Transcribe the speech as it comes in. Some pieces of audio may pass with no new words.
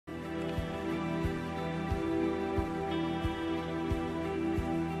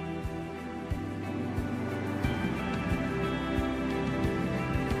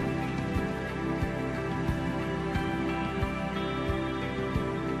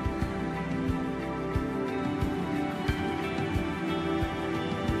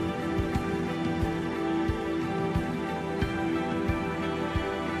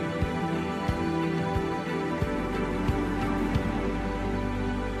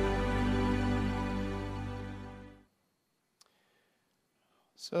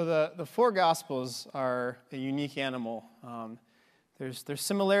So the four Gospels are a unique animal. There's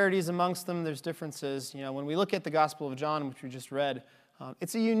similarities amongst them. There's differences. You know, when we look at the Gospel of John, which we just read,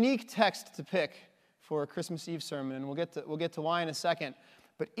 it's a unique text to pick for a Christmas Eve sermon, and we'll get to why in a second.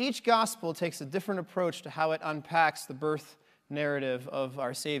 But each Gospel takes a different approach to how it unpacks the birth narrative of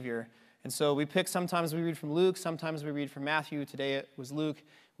our Savior. And so sometimes we read from Luke, sometimes we read from Matthew. Today it was Luke.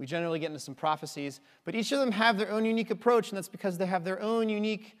 We generally get into some prophecies, but each of them have their own unique approach, and that's because they have their own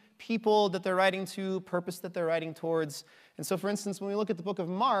unique people that they're writing to, purpose that they're writing towards. And so, for instance, when we look at the book of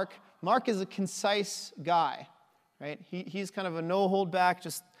Mark, Mark is a concise guy, right? He's kind of a no-hold-back,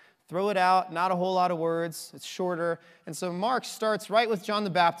 just throw it out, not a whole lot of words. It's shorter. And so Mark starts right with John the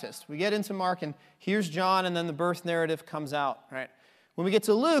Baptist. We get into Mark, and here's John, and then the birth narrative comes out, right? When we get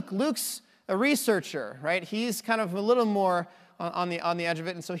to Luke, Luke's a researcher, right? He's kind of a little more on the edge of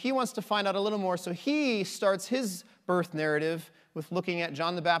it, and so he wants to find out a little more, so he starts his birth narrative with looking at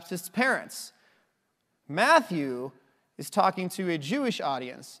John the Baptist's parents. Matthew is talking to a Jewish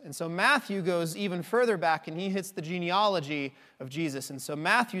audience, and so Matthew goes even further back, and he hits the genealogy of Jesus, and so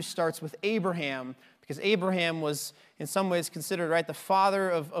Matthew starts with Abraham, because Abraham was in some ways considered, right, the father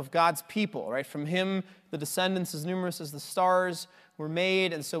of God's people, right? From him, the descendants as numerous as the stars were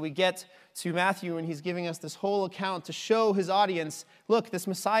made, and so we get to Matthew, and he's giving us this whole account to show his audience, look, this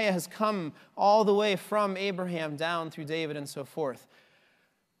Messiah has come all the way from Abraham down through David and so forth.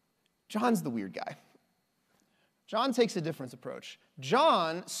 John's the weird guy. John takes a different approach.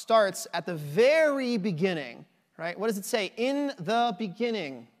 John starts at the very beginning, right? What does it say? In the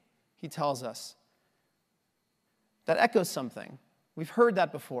beginning, he tells us. That echoes something. We've heard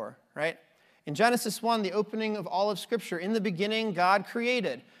that before, right? In Genesis 1, the opening of all of Scripture, in the beginning, God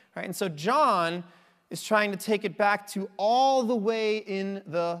created. Right? And so John is trying to take it back to all the way in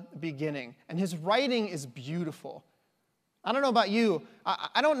the beginning. And his writing is beautiful. I don't know about you.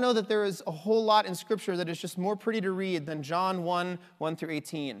 I don't know that there is a whole lot in Scripture that is just more pretty to read than John 1, 1 through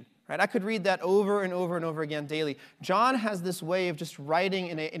 18. Right? I could read that over and over and over again daily. John has this way of just writing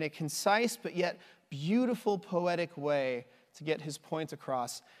in a concise but yet beautiful, poetic way to get his point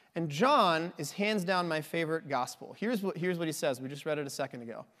across. And John is hands down my favorite gospel. Here's what he says. We just read it a second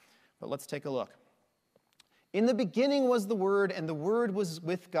ago. But let's take a look. In the beginning was the Word, and the Word was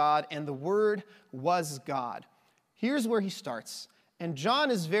with God, and the Word was God. Here's where he starts. And John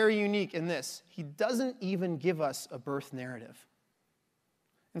is very unique in this. He doesn't even give us a birth narrative.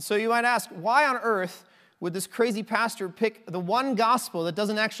 And so you might ask, why on earth would this crazy pastor pick the one gospel that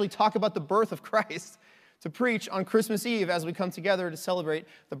doesn't actually talk about the birth of Christ to preach on Christmas Eve as we come together to celebrate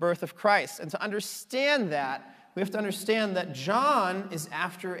the birth of Christ? And to understand that, we have to understand that John is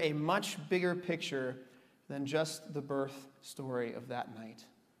after a much bigger picture than just the birth story of that night.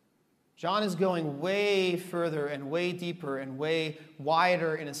 John is going way further and way deeper and way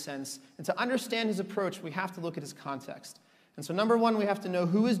wider in a sense. And to understand his approach, we have to look at his context. And so number one, we have to know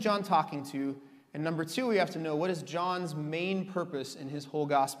who is John talking to. And number two, we have to know what is John's main purpose in his whole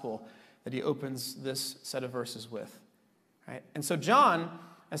gospel that he opens this set of verses with. Right? And so John,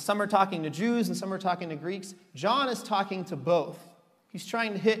 as some are talking to Jews and some are talking to Greeks, John is talking to both. He's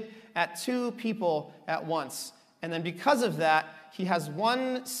trying to hit at two people at once. And then because of that, he has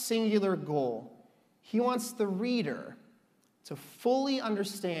one singular goal. He wants the reader to fully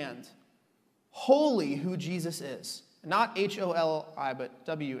understand wholly who Jesus is. Not H-O-L-I, but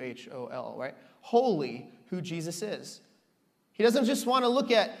W-H-O-L, right? Wholly who Jesus is. He doesn't just want to look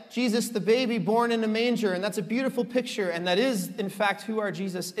at Jesus, the baby born in a manger, and that's a beautiful picture, and that is, in fact, who our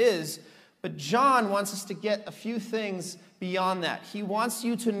Jesus is. But John wants us to get a few things beyond that. He wants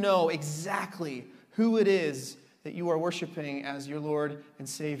you to know exactly who it is that you are worshiping as your Lord and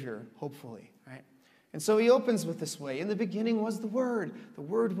Savior, hopefully, right? And so he opens with this way. In the beginning was the Word. The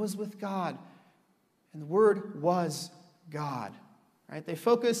Word was with God, and the Word was God, right? They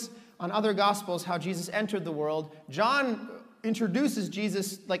focus on other Gospels, how Jesus entered the world. John introduces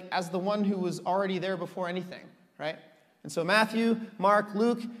Jesus like as the one who was already there before anything, right? And so Matthew, Mark,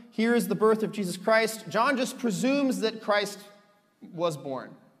 Luke, here is the birth of Jesus Christ. John just presumes that Christ was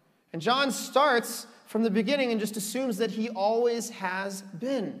born. And John starts from the beginning and just assumes that he always has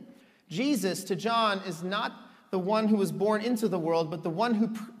been. Jesus, to John, is not the one who was born into the world, but the one who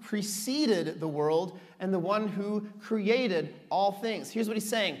preceded the world and the one who created all things. Here's what he's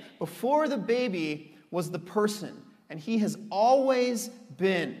saying. Before the baby was the person, and he has always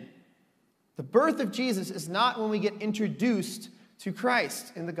been. The birth of Jesus is not when we get introduced to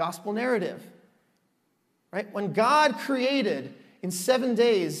Christ in the gospel narrative. Right? When God created in 7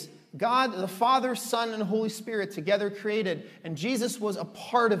 days, God, the Father, Son, and Holy Spirit together created, and Jesus was a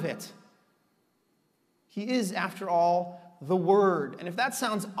part of it. He is, after all, the Word. And if that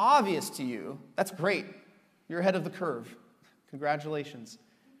sounds obvious to you, that's great. You're ahead of the curve. Congratulations.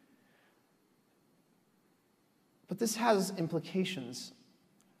 But this has implications,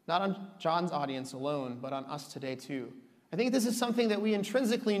 not on John's audience alone, but on us today too. I think this is something that we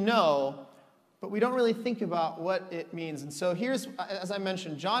intrinsically know, but we don't really think about what it means. And so here's, as I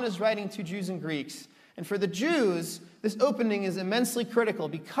mentioned, John is writing to Jews and Greeks. And for the Jews, this opening is immensely critical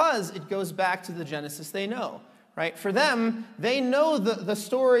because it goes back to the Genesis they know. Right? For them, they know the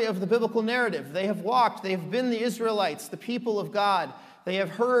story of the biblical narrative. They have walked, they have been the Israelites, the people of God. They have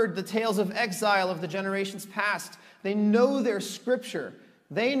heard the tales of exile of the generations past. They know their scripture.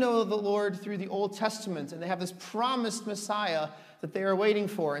 They know the Lord through the Old Testament, and they have this promised Messiah that they are waiting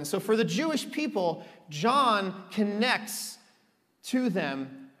for. And so for the Jewish people, John connects to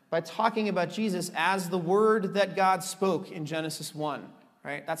them by talking about Jesus as the word that God spoke in Genesis 1.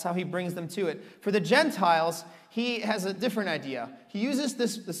 Right? That's how he brings them to it. For the Gentiles, he has a different idea. He uses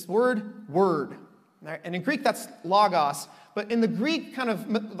this word, word. Right? And in Greek, that's logos. But in the Greek kind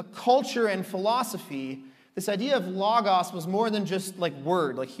of the culture and philosophy, this idea of logos was more than just like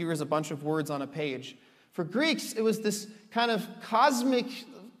word, like here's a bunch of words on a page. For Greeks, it was this kind of cosmic,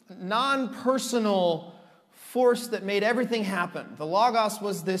 non-personal force that made everything happen. The logos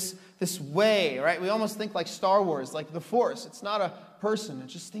was this way, right? We almost think like Star Wars, like the Force. It's not a person.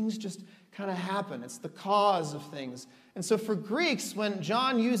 It's just things just kind of happen. It's the cause of things. And so for Greeks, when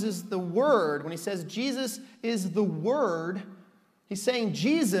John uses the word, when he says Jesus is the word, he's saying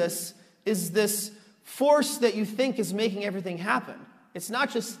Jesus is this force that you think is making everything happen. It's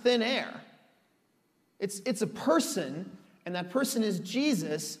not just thin air. It's a person, and that person is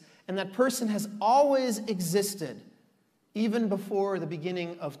Jesus, and that person has always existed, even before the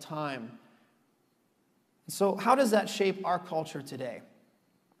beginning of time. So how does that shape our culture today?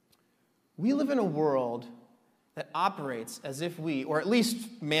 We live in a world that operates as if we, or at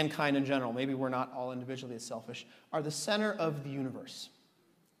least mankind in general, maybe we're not all individually as selfish, are the center of the universe.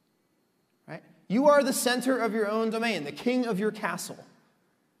 Right? You are the center of your own domain, the king of your castle.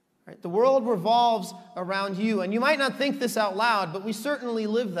 Right? The world revolves around you, and you might not think this out loud, but we certainly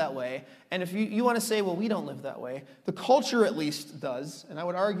live that way. And if you want to say, well, we don't live that way, the culture at least does, and I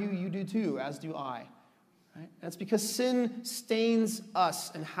would argue you do too, as do I. Right? That's because sin stains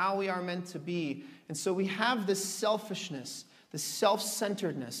us and how we are meant to be. And so we have this selfishness, this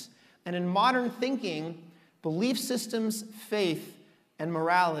self-centeredness. And in modern thinking, belief systems, faith, and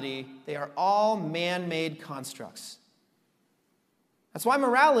morality, they are all man-made constructs. That's why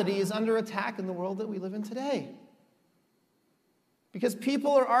morality is under attack in the world that we live in today. Because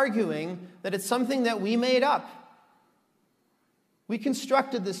people are arguing that it's something that we made up. We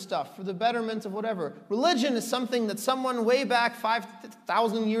constructed this stuff for the betterment of whatever. Religion is something that someone way back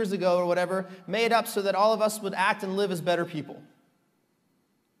 5,000 years ago or whatever made up so that all of us would act and live as better people.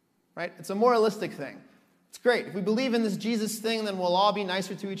 Right? It's a moralistic thing. It's great. If we believe in this Jesus thing, then we'll all be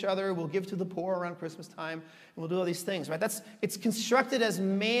nicer to each other. We'll give to the poor around Christmas time, and we'll do all these things. Right? It's constructed as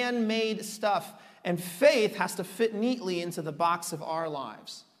man-made stuff, and faith has to fit neatly into the box of our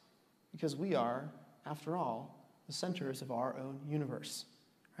lives because we are, after all, the centers of our own universe.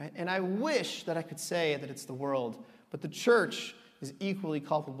 Right? And I wish that I could say that it's the world, but the church is equally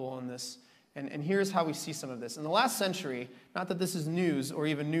culpable in this. And here's how we see some of this. In the last century, not that this is news or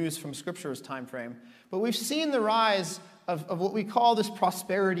even news from Scripture's time frame, but we've seen the rise of what we call this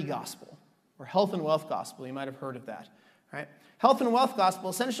prosperity gospel, or health and wealth gospel. You might have heard of that. Right? Health and wealth gospel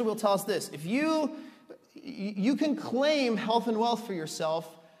essentially will tell us this. If you can claim health and wealth for yourself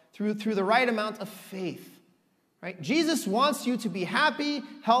through the right amount of faith. Right? Jesus wants you to be happy,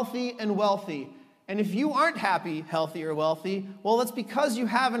 healthy, and wealthy. And if you aren't happy, healthy, or wealthy, well, that's because you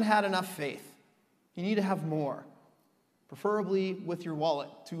haven't had enough faith. You need to have more, preferably with your wallet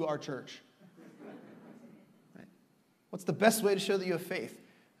to our church. Right? What's the best way to show that you have faith?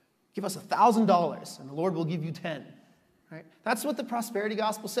 Give us $1,000, and the Lord will give you 10. Right? That's what the prosperity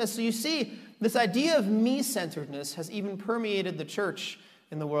gospel says. So you see, this idea of me-centeredness has even permeated the church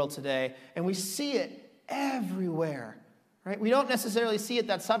in the world today, and we see it everywhere. Right? We don't necessarily see it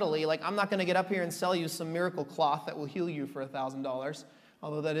that subtly, like I'm not going to get up here and sell you some miracle cloth that will heal you for $1,000,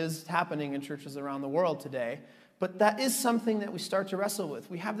 although that is happening in churches around the world today. But that is something that we start to wrestle with.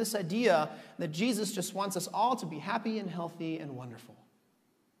 We have this idea that Jesus just wants us all to be happy and healthy and wonderful.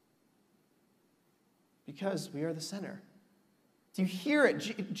 Because we are the center. Do you hear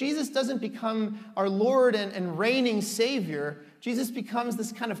it? Jesus doesn't become our Lord and reigning Savior. Jesus becomes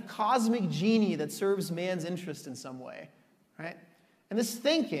this kind of cosmic genie that serves man's interest in some way. Right? And this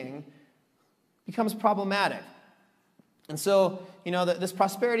thinking becomes problematic. And so, this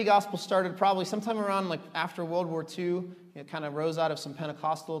prosperity gospel started probably sometime around like after World War II. It kind of rose out of some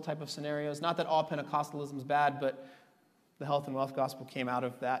Pentecostal type of scenarios. Not that all Pentecostalism is bad, but the health and wealth gospel came out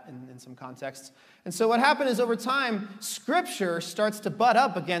of that in some contexts. And so what happened is over time, Scripture starts to butt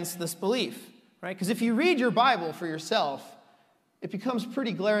up against this belief, right? Because if you read your Bible for yourself, it becomes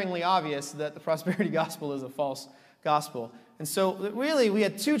pretty glaringly obvious that the prosperity gospel is a false gospel. And so really, we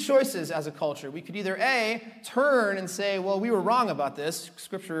had two choices as a culture. We could either A, turn and say, well, we were wrong about this,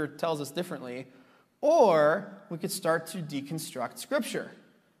 Scripture tells us differently, or we could start to deconstruct Scripture.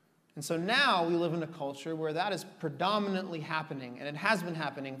 And so now we live in a culture where that is predominantly happening, and it has been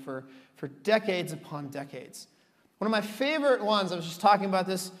happening for decades upon decades. One of my favorite ones, I was just talking about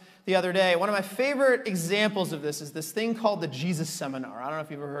this the other day, one of my favorite examples of this is this thing called the Jesus Seminar. I don't know if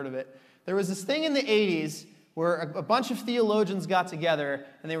you've ever heard of it. There was this thing in the 80s where a bunch of theologians got together,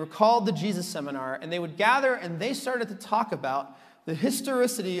 and they were called the Jesus Seminar, and they would gather, and they started to talk about the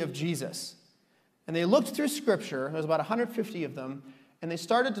historicity of Jesus. And they looked through Scripture, there was about 150 of them, and they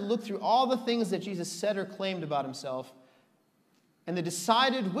started to look through all the things that Jesus said or claimed about himself, and they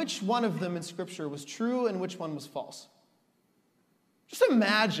decided which one of them in Scripture was true and which one was false. Just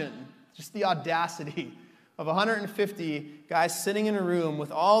imagine just the audacity of 150 guys sitting in a room with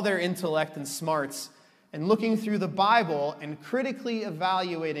all their intellect and smarts and looking through the Bible and critically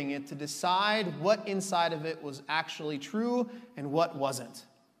evaluating it to decide what inside of it was actually true and what wasn't.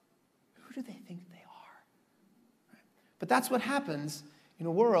 Who do they think they are? Right? But that's what happens in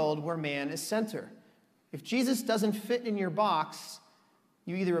a world where man is center. If Jesus doesn't fit in your box,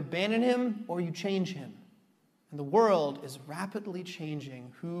 you either abandon him or you change him. And the world is rapidly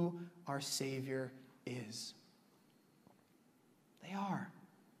changing who our Savior is. They are.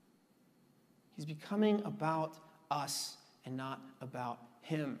 He's becoming about us and not about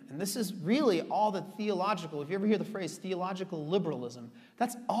him. And this is really all that theological, if you ever hear the phrase theological liberalism,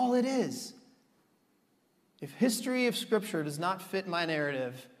 that's all it is. If history of Scripture does not fit my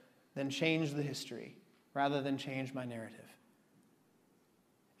narrative, then change the history rather than change my narrative.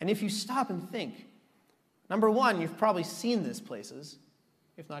 And if you stop and think, number one, you've probably seen this places,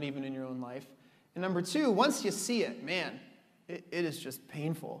 if not even in your own life. And number two, once you see it, man, it is just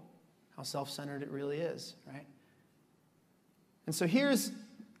painful how self-centered it really is, right? And so here's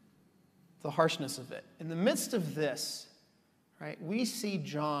the harshness of it. In the midst of this, right, we see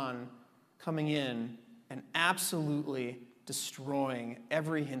John coming in and absolutely destroying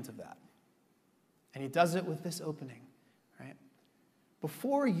every hint of that. And he does it with this opening, right?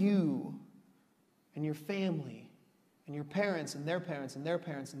 Before you and your family and your parents and their parents and their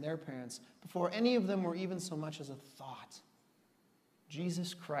parents and their parents, before any of them were even so much as a thought,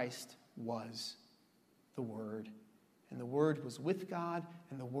 Jesus Christ was the Word. And the Word was with God,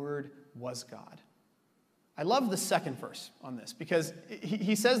 and the Word was God. I love the second verse on this, because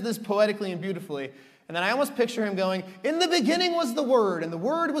he says this poetically and beautifully, and then I almost picture him going, in the beginning was the Word, and the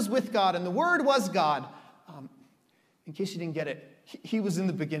Word was with God, and the Word was God. In case you didn't get it, he was in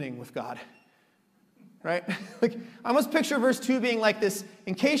the beginning with God. Right? Like, I almost picture verse 2 being like this,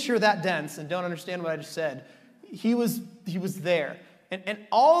 in case you're that dense and don't understand what I just said, he was there. And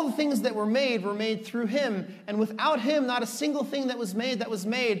all the things that were made through him. And without him, not a single thing that was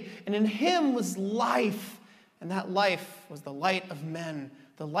made. And in him was life. And that life was the light of men.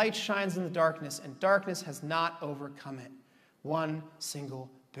 The light shines in the darkness, and darkness has not overcome it one single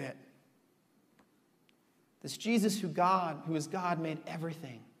bit. This Jesus who is God, made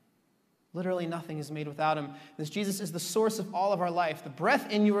everything. Literally nothing is made without him. This Jesus is the source of all of our life. The breath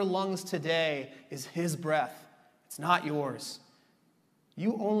in your lungs today is his breath. It's not yours.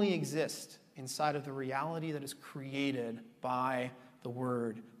 You only exist inside of the reality that is created by the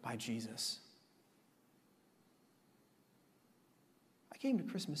Word, by Jesus. I came to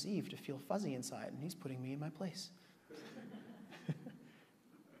Christmas Eve to feel fuzzy inside, and he's putting me in my place.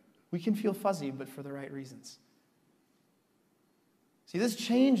 We can feel fuzzy, but for the right reasons. See, this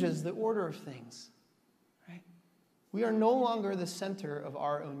changes the order of things, right? We are no longer the center of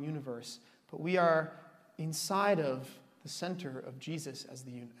our own universe, but we are inside of the center of Jesus as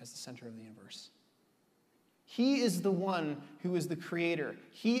the center of the universe. He is the one who is the creator.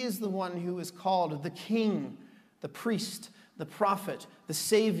 He is the one who is called the king, the priest, the prophet, the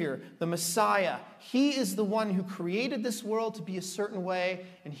savior, the Messiah. He is the one who created this world to be a certain way,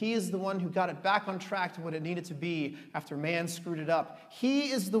 and he is the one who got it back on track to what it needed to be after man screwed it up.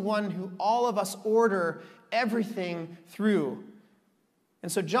 He is the one who all of us order everything through.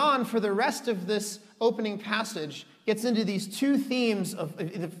 And so John, for the rest of this opening passage, gets into these two themes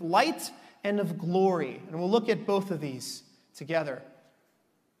of light and of glory. And we'll look at both of these together.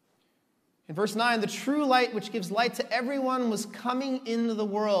 In verse 9, the true light which gives light to everyone was coming into the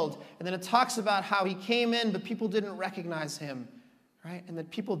world. And then it talks about how he came in, but people didn't recognize him, right? And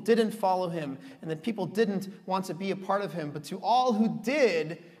that people didn't follow him, and that people didn't want to be a part of him. But to all who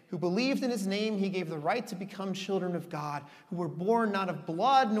did, who believed in his name, he gave the right to become children of God, who were born not of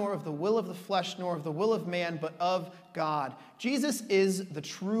blood, nor of the will of the flesh, nor of the will of man, but of God. Jesus is the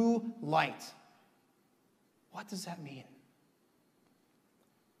true light. What does that mean?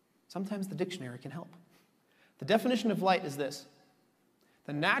 Sometimes the dictionary can help. The definition of light is this: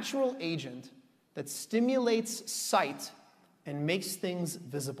 the natural agent that stimulates sight and makes things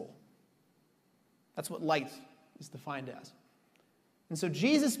visible. That's what light is defined as. And so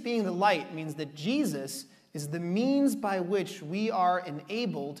Jesus being the light means that Jesus is the means by which we are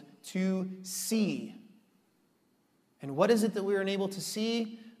enabled to see. And what is it that we are enabled to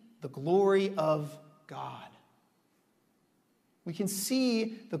see? The glory of God. We can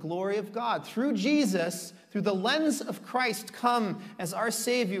see the glory of God. Through Jesus, through the lens of Christ come as our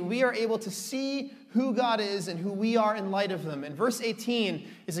Savior, we are able to see who God is and who we are in light of them. And verse 18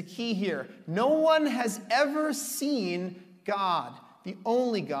 is a key here. No one has ever seen God, the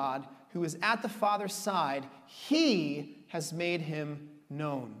only God, who is at the Father's side. He has made him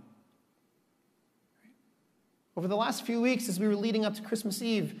known. Over the last few weeks, as we were leading up to Christmas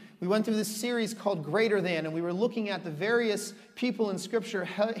Eve, we went through this series called Greater Than, and we were looking at the various people in Scripture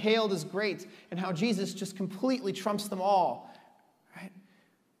hailed as great and how Jesus just completely trumps them all. Right?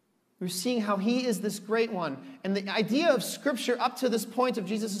 We're seeing how he is this great one. And the idea of Scripture up to this point of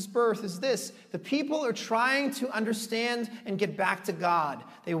Jesus' birth is this: the people are trying to understand and get back to God.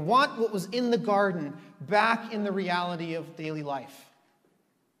 They want what was in the garden back in the reality of daily life.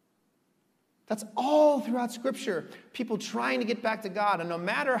 That's all throughout Scripture. People trying to get back to God, and no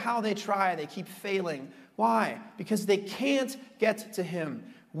matter how they try, they keep failing. Why? Because they can't get to him.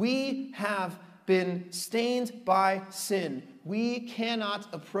 We have been stained by sin. We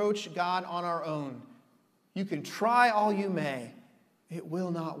cannot approach God on our own. You can try all you may. It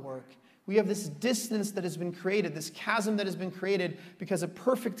will not work. We have this distance that has been created, this chasm that has been created because a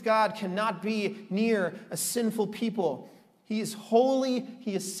perfect God cannot be near a sinful people. He is holy,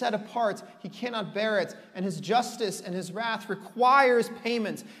 he is set apart, he cannot bear it, and his justice and his wrath requires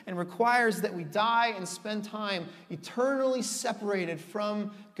payment and requires that we die and spend time eternally separated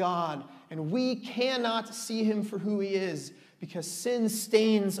from God. And we cannot see him for who he is because sin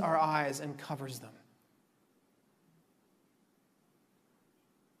stains our eyes and covers them.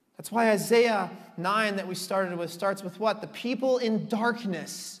 That's why Isaiah 9 that we started with starts with what? The people in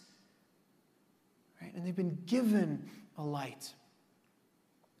darkness. Right? And they've been given a light.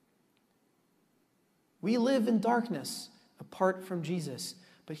 We live in darkness apart from Jesus,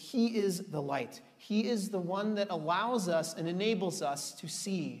 but he is the light. He is the one that allows us and enables us to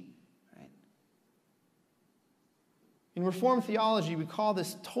see. Right? In Reformed theology, we call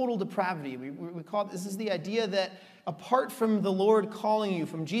this total depravity. We call this is the idea that apart from the Lord calling you,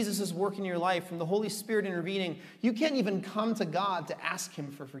 from Jesus' work in your life, from the Holy Spirit intervening, you can't even come to God to ask him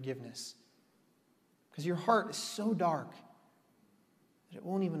for forgiveness. Because your heart is so dark that it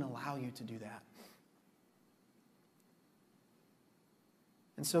won't even allow you to do that.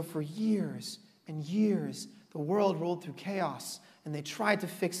 And so for years and years, the world rolled through chaos, and they tried to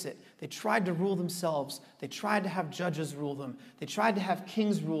fix it. They tried to rule themselves. They tried to have judges rule them. They tried to have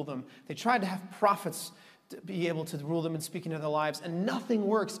kings rule them. They tried to have prophets to be able to rule them and speak into their lives. And nothing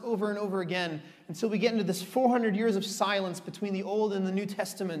works over and over again until we get into this 400 years of silence between the Old and the New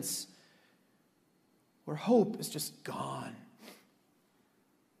Testaments, where hope is just gone.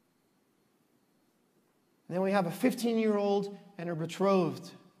 And then we have a 15-year-old and her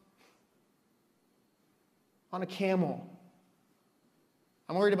betrothed on a camel.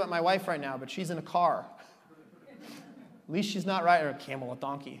 I'm worried about my wife right now, but she's in a car. At least she's not riding a camel, a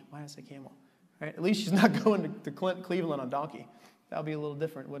donkey. Why did I say camel? Right? At least she's not going to Cleveland on a donkey. That would be a little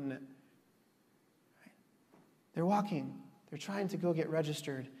different, wouldn't it? Right? They're walking. They're trying to go get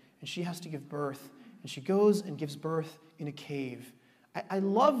registered, and she has to give birth. And she goes and gives birth in a cave. I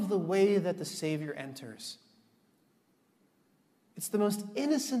love the way that the Savior enters. It's the most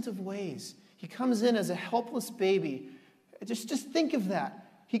innocent of ways. He comes in as a helpless baby. Just think of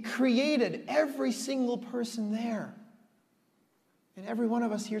that. He created every single person there. And every one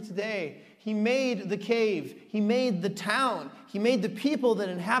of us here today. He made the cave. He made the town. He made the people that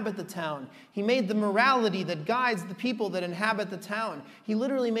inhabit the town. He made the morality that guides the people that inhabit the town. He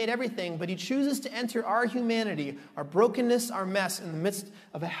literally made everything, but he chooses to enter our humanity, our brokenness, our mess in the midst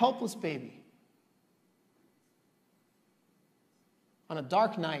of a helpless baby. On a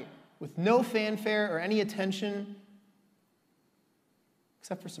dark night with no fanfare or any attention,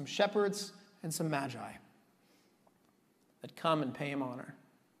 except for some shepherds and some magi that come and pay him honor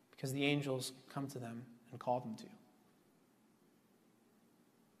because the angels come to them and call them to.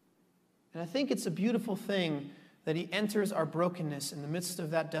 And I think it's a beautiful thing that he enters our brokenness in the midst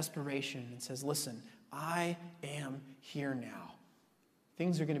of that desperation and says, listen, I am here now.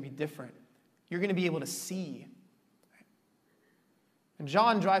 Things are going to be different. You're going to be able to see. And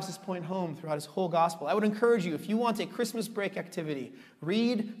John drives this point home throughout his whole gospel. I would encourage you, if you want a Christmas break activity,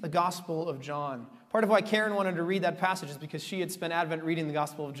 read the Gospel of John. Part of why Karen wanted to read that passage is because she had spent Advent reading the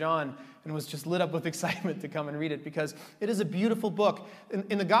Gospel of John and was just lit up with excitement to come and read it, because it is a beautiful book.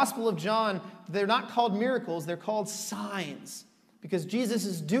 In the Gospel of John, they're not called miracles, they're called signs, because Jesus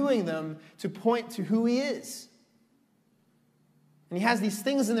is doing them to point to who he is. And he has these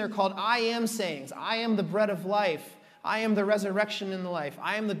things in there called I am sayings. I am the bread of life. I am the resurrection and the life.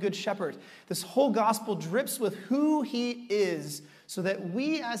 I am the good shepherd. This whole gospel drips with who he is, so that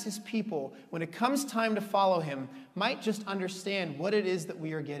we as his people, when it comes time to follow him, might just understand what it is that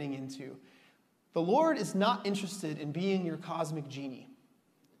we are getting into. The Lord is not interested in being your cosmic genie.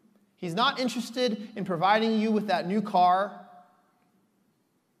 He's not interested in providing you with that new car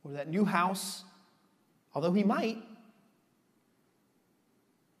or that new house, although he might.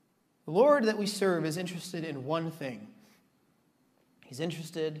 The Lord that we serve is interested in one thing. He's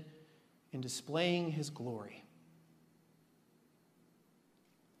interested in displaying his glory.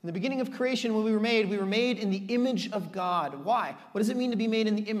 In the beginning of creation, when we were made in the image of God. Why? What does it mean to be made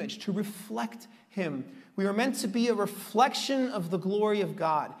in the image? To reflect him. We were meant to be a reflection of the glory of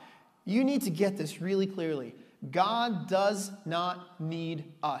God. You need to get this really clearly. God does not need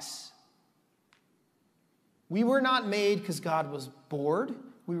us. We were not made because God was bored.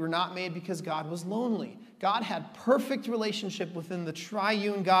 We were not made because God was lonely. God had perfect relationship within the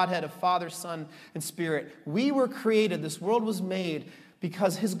triune Godhead of Father, Son, and Spirit. We were created, this world was made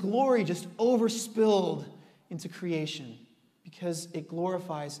because his glory just overspilled into creation, because it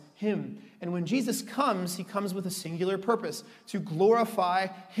glorifies him. And when Jesus comes, he comes with a singular purpose, to glorify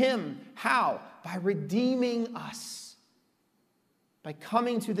him. How? By redeeming us. By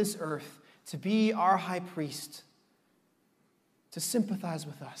coming to this earth to be our high priest, to sympathize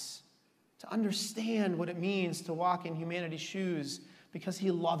with us, to understand what it means to walk in humanity's shoes, because he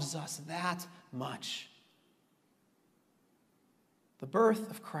loves us that much. The birth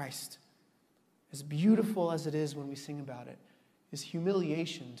of Christ, as beautiful as it is when we sing about it, is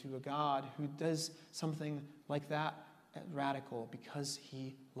humiliation to a God who does something like that radical because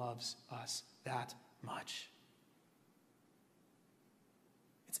he loves us that much.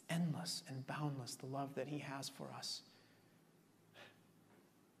 It's endless and boundless, the love that he has for us.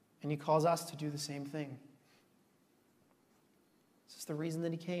 And he calls us to do the same thing. This is the reason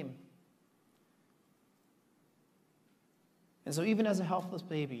that he came. And so even as a helpless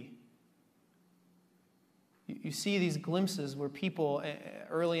baby, you see these glimpses where people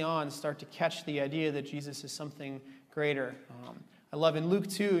early on start to catch the idea that Jesus is something greater. I love in Luke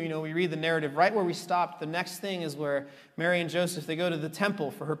 2, we read the narrative right where we stopped. The next thing is where Mary and Joseph, they go to the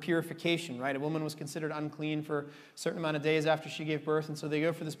temple for her purification, right? A woman was considered unclean for a certain amount of days after she gave birth, and so they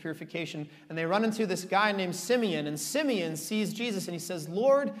go for this purification, and they run into this guy named Simeon, and Simeon sees Jesus, and he says,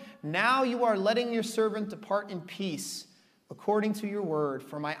 Lord, now you are letting your servant depart in peace, according to your word,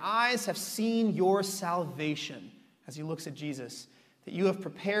 for my eyes have seen your salvation, as he looks at Jesus, that you have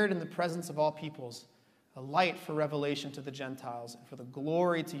prepared in the presence of all peoples, a light for revelation to the Gentiles and for the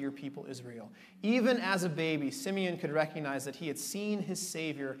glory to your people Israel. Even as a baby, Simeon could recognize that he had seen his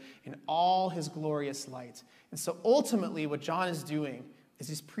Savior in all his glorious light. And so ultimately what John is doing is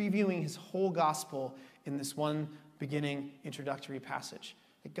he's previewing his whole gospel in this one beginning introductory passage.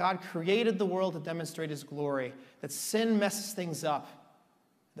 That God created the world to demonstrate his glory, that sin messes things up,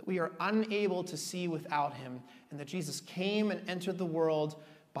 that we are unable to see without him, and that Jesus came and entered the world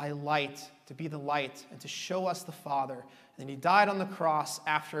by light, to be the light, and to show us the Father. And then he died on the cross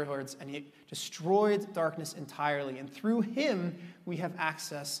afterwards, and he destroyed darkness entirely. And through him, we have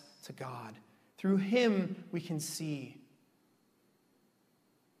access to God. Through him, we can see.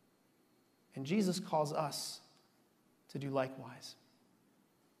 And Jesus calls us to do likewise.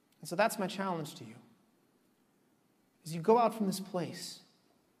 And so that's my challenge to you. As you go out from this place,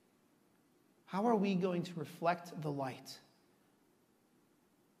 how are we going to reflect the light?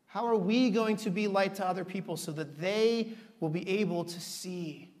 How are we going to be light to other people so that they will be able to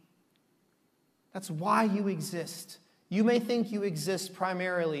see? That's why you exist. You may think you exist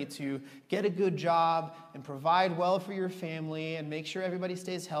primarily to get a good job and provide well for your family and make sure everybody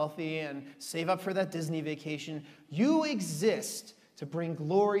stays healthy and save up for that Disney vacation. You exist to bring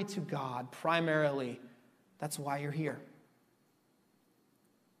glory to God primarily. That's why you're here.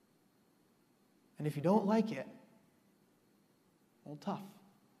 And if you don't like it, well, tough.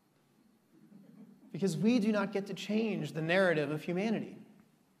 Because we do not get to change the narrative of humanity.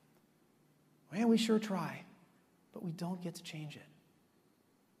 Man, we sure try, but we don't get to change it.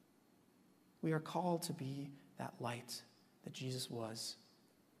 We are called to be that light that Jesus was.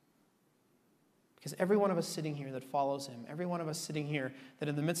 Because every one of us sitting here that follows him, every one of us sitting here that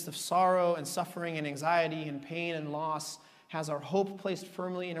in the midst of sorrow and suffering and anxiety and pain and loss has our hope placed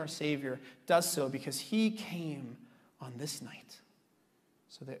firmly in our Savior, does so because he came on this night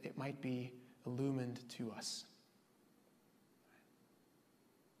so that it might be illumined to us.